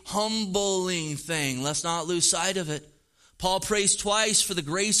a humbling thing. Let's not lose sight of it. Paul prays twice for the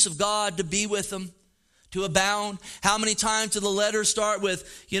grace of God to be with him, to abound. How many times do the letters start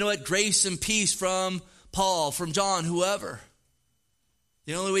with, grace and peace from Paul, from John, whoever?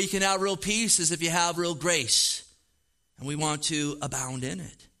 The only way you can have real peace is if you have real grace. And we want to abound in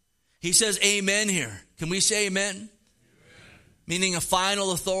it. He says amen here. Can we say amen? Amen. Meaning a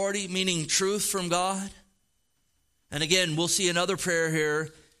final authority, meaning truth from God. And again, we'll see another prayer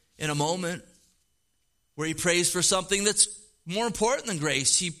here in a moment where he prays for something that's more important than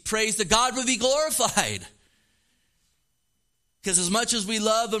grace. He prays that God would be glorified. Because as much as we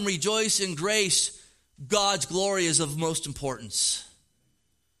love and rejoice in grace, God's glory is of most importance.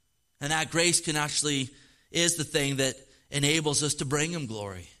 And that grace is the thing that enables us to bring him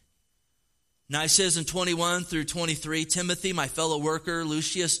glory. Now he says in 21 through 23, Timothy, my fellow worker,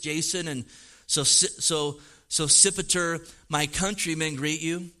 Lucius, Jason, and Sosipater, my countrymen, greet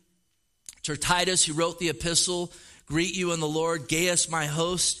you. Tertitus, who wrote the epistle, greet you in the Lord. Gaius, my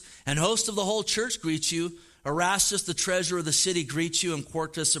host, and host of the whole church, greets you. Erastus, the treasurer of the city, greets you, and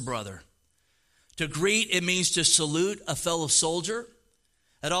Quartus, a brother. To greet, it means to salute a fellow soldier.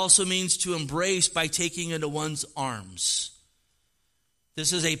 It also means to embrace by taking into one's arms.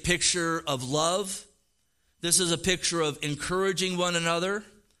 This is a picture of love. This is a picture of encouraging one another.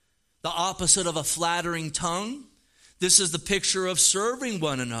 The opposite of a flattering tongue. This is the picture of serving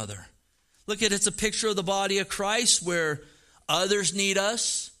one another. Look at it's a picture of the body of Christ where others need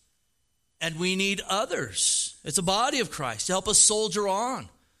us and we need others. It's a body of Christ to help us soldier on,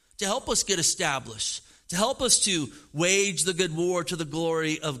 to help us get established, to help us to wage the good war to the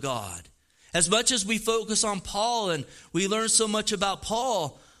glory of God. As much as we focus on Paul and we learn so much about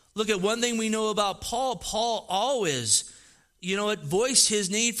Paul, look at one thing we know about Paul. Paul always, voiced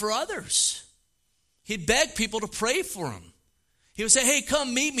his need for others. He'd beg people to pray for him. He would say, hey,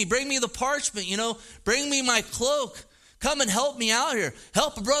 come meet me. Bring me the parchment, Bring me my cloak. Come and help me out here.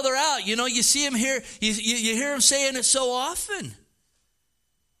 Help a brother out. You see him here. You hear him saying it so often.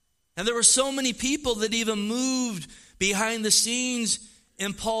 And there were so many people that even moved behind the scenes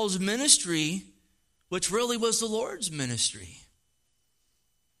in Paul's ministry, which really was the Lord's ministry.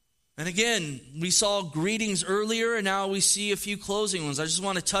 And again, we saw greetings earlier, and now we see a few closing ones. I just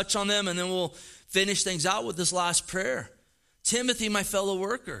want to touch on them, and then we'll finish things out with this last prayer. Timothy, my fellow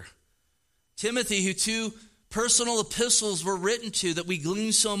worker. Timothy, who 2 personal epistles were written to that we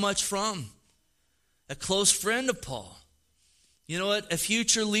glean so much from. A close friend of Paul. You know what? A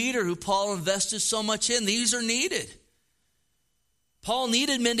future leader who Paul invested so much in. These are needed. Paul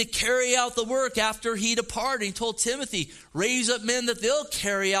needed men to carry out the work after he departed. He told Timothy, raise up men that they'll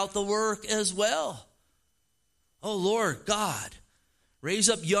carry out the work as well. Oh Lord God, raise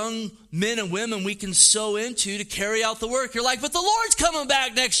up young men and women we can sow into to carry out the work. You're like, but the Lord's coming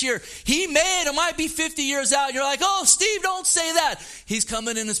back next year. He may, it might be 50 years out. You're like, oh, Steve, don't say that. He's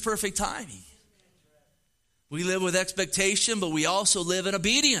coming in his perfect timing. We live with expectation, but we also live in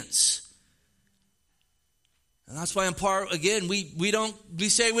obedience. And that's why in part, again, we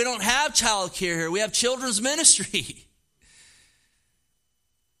say we don't have child care here. We have children's ministry.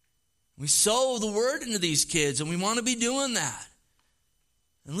 We sow the word into these kids, and we want to be doing that.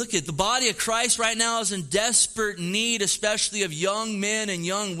 And look at the body of Christ right now is in desperate need, especially of young men and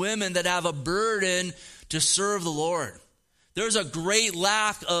young women that have a burden to serve the Lord. There's a great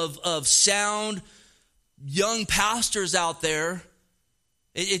lack of sound young pastors out there.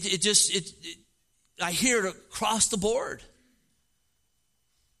 I hear it across the board.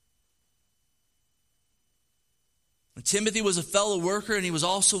 And Timothy was a fellow worker, and he was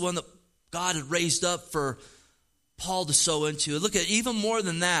also one that God had raised up for Paul to sow into. Look at even more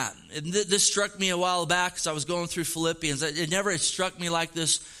than that. And this struck me a while back as I was going through Philippians. It never had struck me like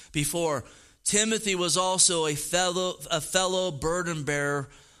this before. Timothy was also a fellow burden bearer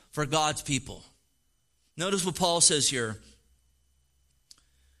for God's people. Notice what Paul says here.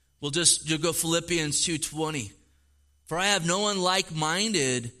 We'll go Philippians 2:20. For I have no one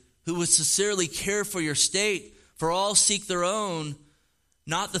like-minded who would sincerely care for your state, for all seek their own,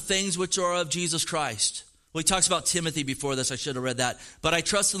 not the things which are of Jesus Christ. Well, he talks about Timothy before this. I should have read that. But I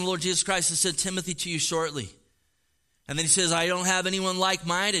trust in the Lord Jesus Christ and send Timothy to you shortly. And then he says, I don't have anyone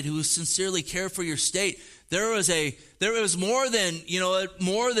like-minded who sincerely care for your state. There was more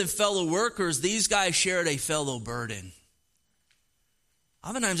than fellow workers. These guys shared a fellow burden.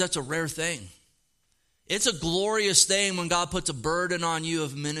 Oftentimes that's a rare thing. It's a glorious thing when God puts a burden on you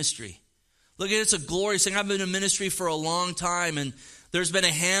of ministry. Look, it's a glorious thing. I've been in ministry for a long time, and there's been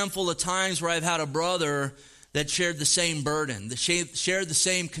a handful of times where I've had a brother that shared the same burden, that shared the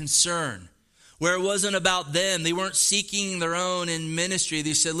same concern, where it wasn't about them. They weren't seeking their own in ministry.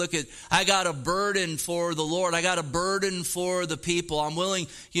 They said, look, I got a burden for the Lord. I got a burden for the people. I'm willing,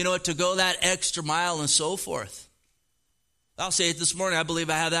 to go that extra mile and so forth. I'll say it this morning. I believe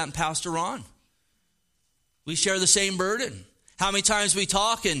I have that in Pastor Ron. We share the same burden. How many times we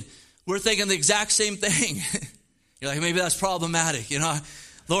talk and we're thinking the exact same thing. You're like, maybe that's problematic.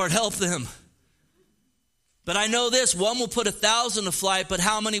 Lord, help them. But I know this, one will put 1,000 to flight, but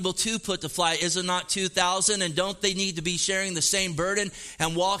how many will two put to flight? Is it not 2,000? And don't they need to be sharing the same burden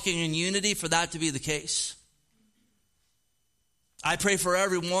and walking in unity for that to be the case? I pray for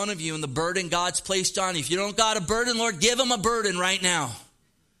every one of you and the burden God's placed on you. If you don't got a burden, Lord, give them a burden right now.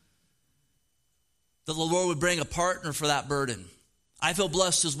 That the Lord would bring a partner for that burden. I feel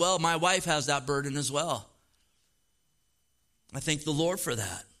blessed as well. My wife has that burden as well. I thank the Lord for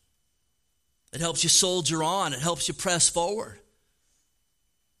that. It helps you soldier on. It helps you press forward.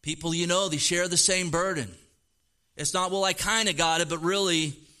 People they share the same burden. It's not, well, I kind of got it, but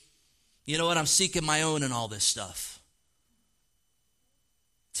really, I'm seeking my own and all this stuff.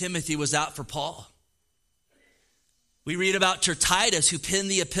 Timothy was out for Paul. We read about Tertitus, who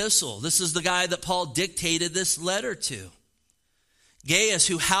penned the epistle. This is the guy that Paul dictated this letter to. Gaius,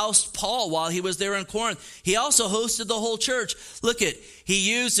 who housed Paul while he was there in Corinth. He also hosted the whole church. Look at,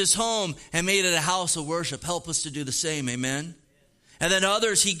 he used his home and made it a house of worship. Help us to do the same, amen? And then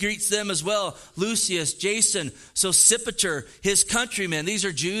others, he greets them as well. Lucius, Jason, Sosipater, his countrymen. These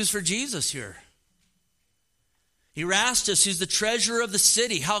are Jews for Jesus here. Erastus, who's the treasurer of the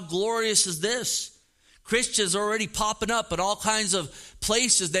city. How glorious is this? Christians are already popping up in all kinds of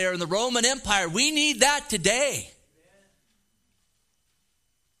places there in the Roman Empire. We need that today.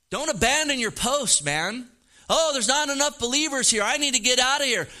 Don't abandon your post, man. Oh, there's not enough believers here. I need to get out of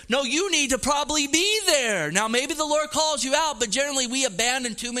here. No, you need to probably be there. Now, maybe the Lord calls you out, but generally we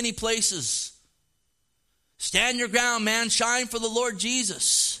abandon too many places. Stand your ground, man. Shine for the Lord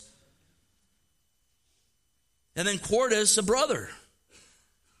Jesus. And then Quartus, a brother.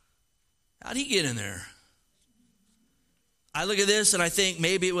 How'd he get in there? I look at this and I think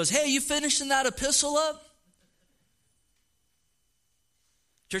maybe it was, hey, you finishing that epistle up?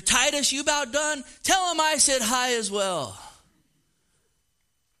 Tertitus, you about done? Tell him I said hi as well.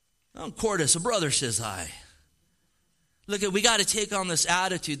 Oh, Quartus, a brother, says hi. Look, we got to take on this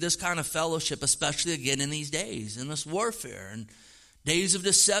attitude, this kind of fellowship, especially again in these days, in this warfare, and days of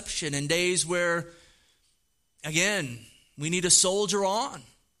deception, and days where, again, we need to soldier on.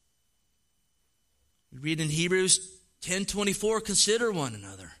 We read in Hebrews 10:24, consider one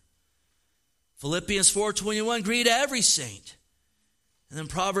another. Philippians 4:21, greet every saint. And then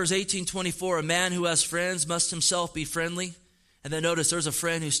Proverbs 18:24, a man who has friends must himself be friendly. And then notice there's a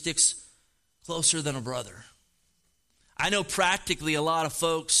friend who sticks closer than a brother. I know practically a lot of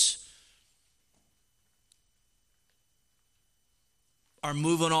folks are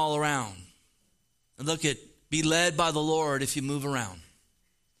moving all around. And look at, be led by the Lord if you move around.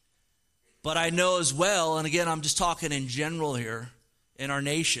 But I know as well, and again, I'm just talking in general here in our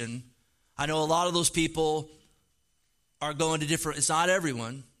nation, I know a lot of those people are going to different, it's not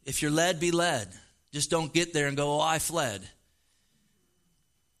everyone. If you're led, be led. Just don't get there and go, oh, I fled.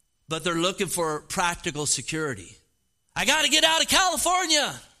 But they're looking for practical security. I got to get out of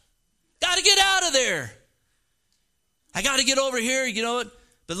California. Got to get out of there. I got to get over here, you know what?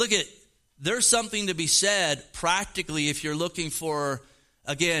 But look at, there's something to be said practically if you're looking for,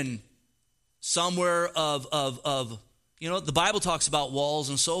 again, somewhere of the Bible talks about walls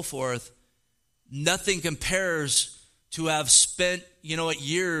and so forth. Nothing compares to have spent,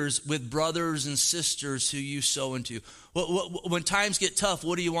 years with brothers and sisters who you sow into. When times get tough,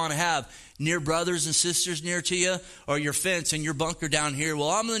 what do you want to have? Near brothers and sisters near to you, or your fence and your bunker down here? Well,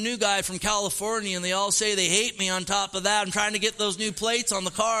 I'm the new guy from California, and they all say they hate me on top of that. I'm trying to get those new plates on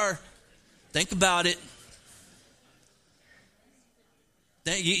the car. Think about it.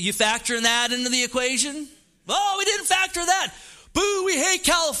 You factoring that into the equation? Oh, we didn't factor that. Boo, we hate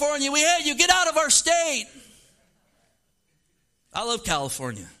California. We hate you. Get out of our state. I love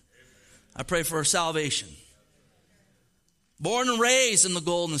California. I pray for our salvation. Born and raised in the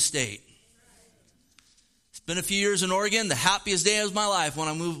Golden State. It's been a few years in Oregon. The happiest day of my life when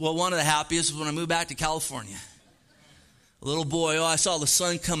I moved, well, one of the happiest was when I moved back to California. A little boy, I saw the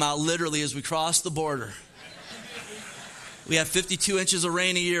sun come out literally as we crossed the border. We have 52 inches of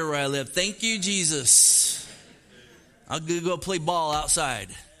rain a year where I live. Thank you, Jesus. I'll go play ball outside.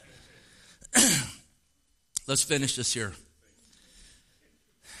 Let's finish this here.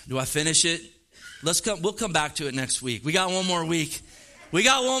 Do I finish it? We'll come back to it next week. We got one more week. We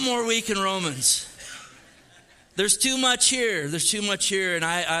got one more week in Romans. There's too much here. And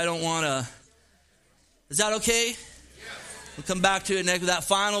I don't want to. Is that okay? We'll come back to it next. That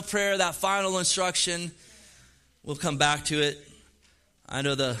final prayer, that final instruction. We'll come back to it. I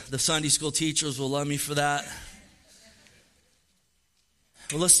know the Sunday school teachers will love me for that.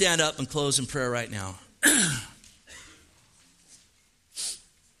 Well, let's stand up and close in prayer right now.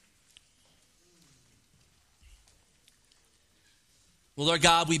 Well, Lord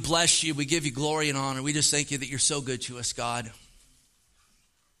God, we bless you. We give you glory and honor. We just thank you that you're so good to us, God.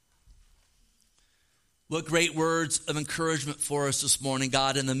 What great words of encouragement for us this morning,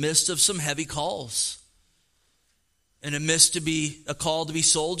 God, in the midst of some heavy calls. In the midst to be a call to be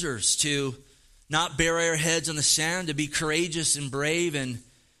soldiers, to not bury our heads in the sand, to be courageous and brave and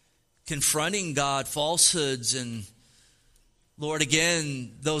confronting, God, falsehoods and, Lord,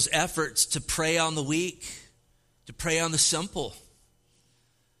 again, those efforts to prey on the weak, to prey on the simple.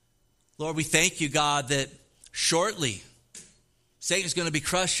 Lord, we thank you, God, that shortly Satan's going to be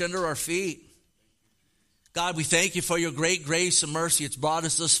crushed under our feet. God, we thank you for your great grace and mercy. It's brought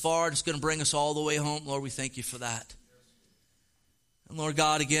us this far. It's going to bring us all the way home. Lord, we thank you for that. And Lord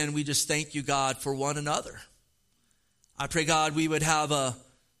God, again, we just thank you, God, for one another. I pray, God, we would have a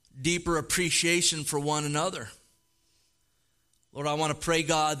deeper appreciation for one another. Lord, I want to pray,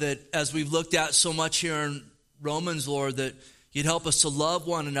 God, that as we've looked at so much here in Romans, Lord, that you'd help us to love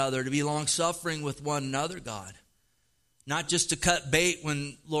one another, to be long-suffering with one another, God. Not just to cut bait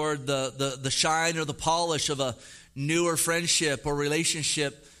when, Lord, the shine or the polish of a newer friendship or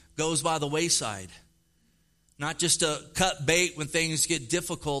relationship goes by the wayside. Not just to cut bait when things get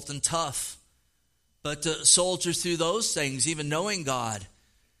difficult and tough, but to soldier through those things, even knowing, God,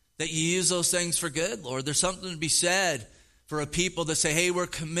 that you use those things for good, Lord. There's something to be said for a people that say, hey, we're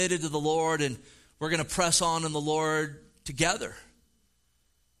committed to the Lord and we're going to press on in the Lord together.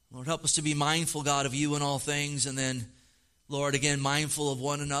 Lord, help us to be mindful, God, of you in all things, and then, Lord, again, mindful of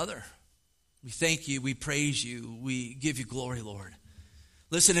one another. We thank you. We praise you. We give you glory, Lord.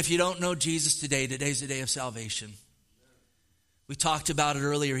 Listen, if you don't know Jesus today, today's the day of salvation. We talked about it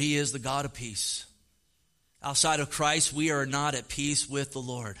earlier. He is the God of peace. Outside of Christ, we are not at peace with the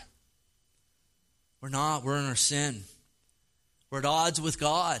Lord. We're not. We're in our sin. We're at odds with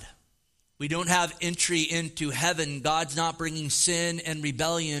God. We don't have entry into heaven. God's not bringing sin and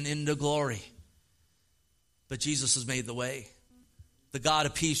rebellion into glory. But Jesus has made the way. The God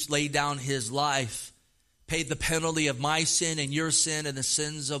of peace laid down his life, paid the penalty of my sin and your sin and the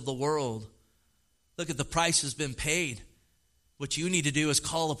sins of the world. Look at the price has been paid. What you need to do is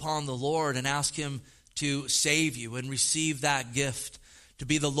call upon the Lord and ask him to save you and receive that gift, to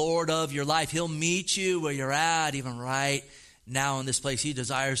be the Lord of your life. He'll meet you where you're at, even right now in this place. He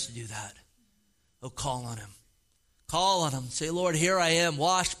desires to do that. Oh, call on him. Call on him. Say, Lord, here I am.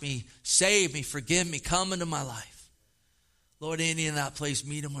 Wash me, save me, forgive me, come into my life. Lord, any in that place,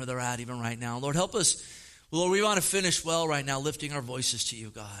 meet them where they're at even right now. Lord, help us. Lord, we want to finish well right now, lifting our voices to you,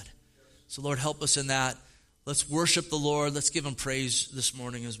 God. So, Lord, help us in that. Let's worship the Lord. Let's give him praise this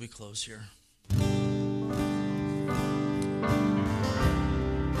morning as we close here.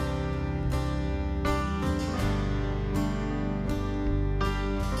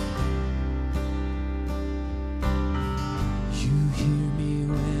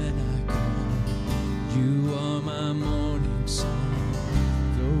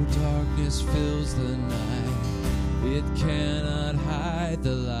 Fills the night, it cannot hide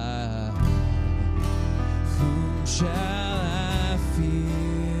the light. Whom shall I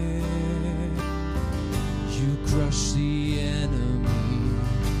fear? You crush the enemy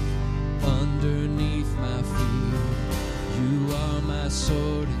underneath my feet. You are my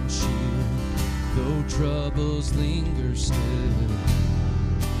sword and shield, though troubles linger still.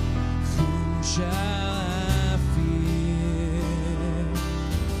 Whom shall I fear?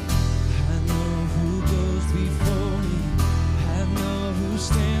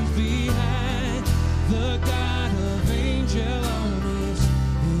 Stands behind the God of angel armies,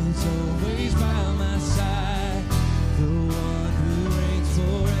 is always by my side, the one who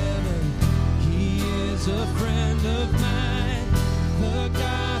is a friend of mine. The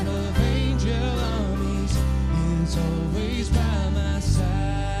God of angel armies is always by my side.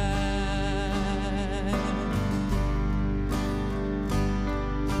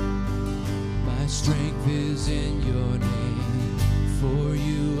 My strength is in your name, for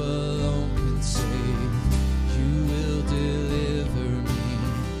you alone can save. You will deliver me.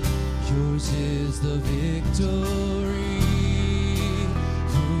 Yours is the victory.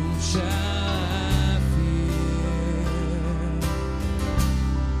 Whom shall I fear?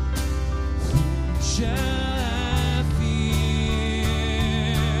 Whom shall I fear?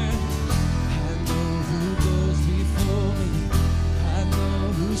 I know who goes before me. I know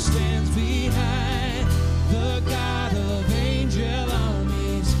who stands behind. The God of angel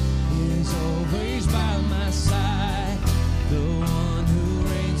armies is always by my side. The one who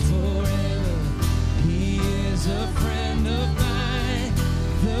reigns forever, he is a friend of mine.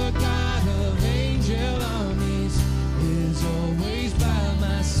 The God of angel armies is always by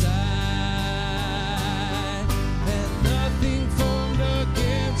my side. And nothing formed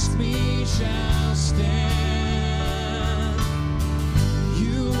against me shall stand.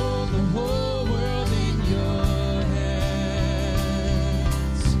 You hold the whole world in your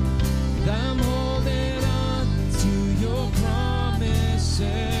hands. And I'm holding on to your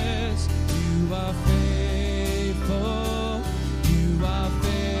promises. You are faithful. You are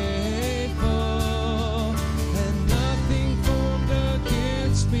faithful. And nothing formed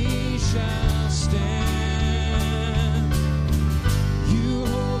against me shall stand. You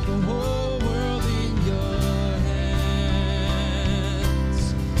hold the whole world in your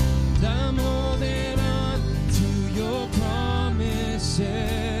hands. And I'm holding on to your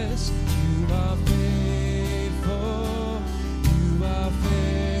promises. You are faithful. You are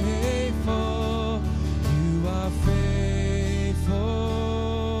faithful. You are faithful.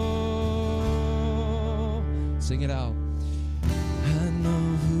 Sing it out. I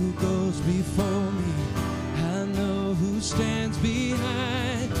know who goes before me. I know who stands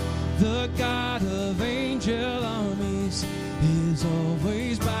behind. The God of angel armies is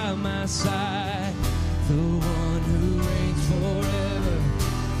always by my side. The one who reigns forever,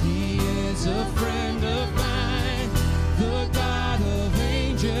 he is a friend of mine. The God of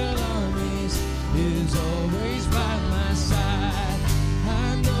angel armies is always by my side.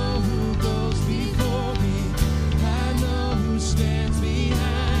 I know who goes before me. I know who stands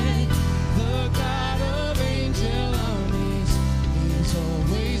behind. The God of angel armies is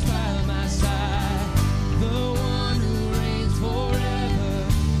always by my side. The one who reigns forever,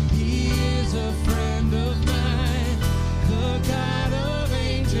 he is a friend of mine. The God of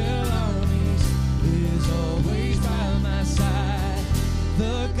angel armies is always by my side.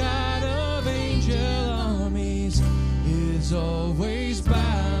 The God of angel armies is always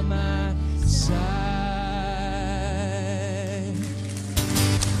by my side.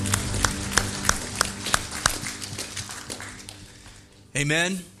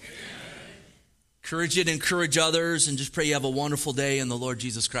 Amen. Encourage it, encourage others, and just pray you have a wonderful day in the Lord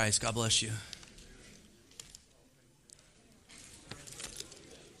Jesus Christ. God bless you.